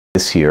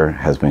This year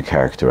has been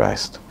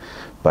characterized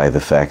by the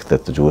fact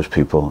that the Jewish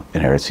people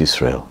in Eretz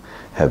Yisrael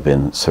have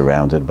been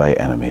surrounded by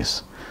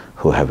enemies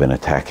who have been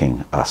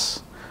attacking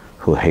us,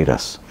 who hate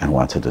us and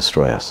want to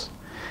destroy us.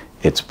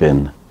 It's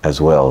been as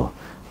well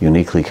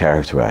uniquely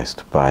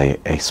characterized by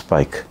a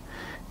spike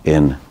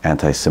in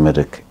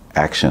anti-Semitic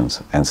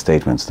actions and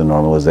statements, the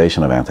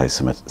normalization of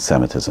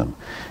anti-Semitism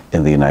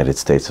in the United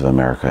States of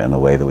America in a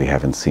way that we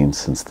haven't seen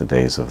since the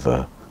days of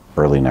the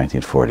early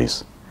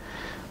 1940s,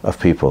 of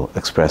people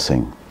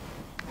expressing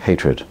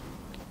hatred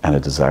and a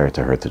desire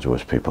to hurt the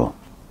Jewish people.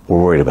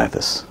 We're worried about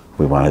this.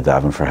 We want to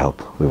daven for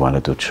help. We want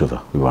to do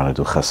tshuva. We want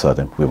to do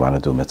chasadim. We want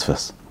to do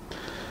mitzvahs.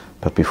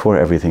 But before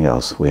everything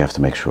else, we have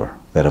to make sure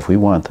that if we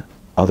want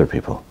other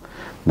people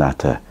not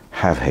to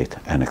have hate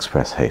and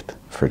express hate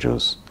for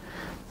Jews,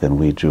 then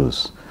we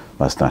Jews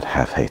must not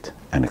have hate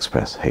and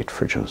express hate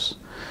for Jews,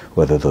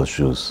 whether those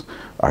Jews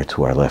are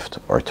to our left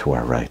or to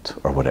our right,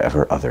 or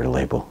whatever other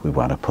label we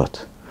want to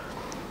put.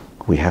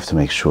 We have to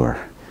make sure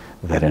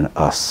that in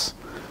us,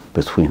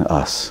 between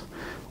us,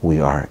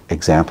 we are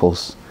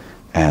examples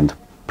and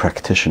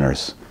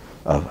practitioners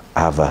of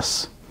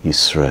Avas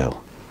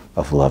Yisrael,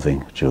 of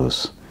loving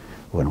Jews.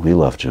 When we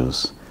love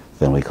Jews,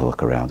 then we can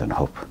look around and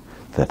hope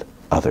that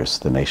others,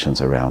 the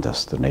nations around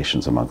us, the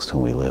nations amongst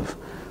whom we live,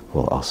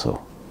 will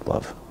also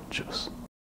love Jews.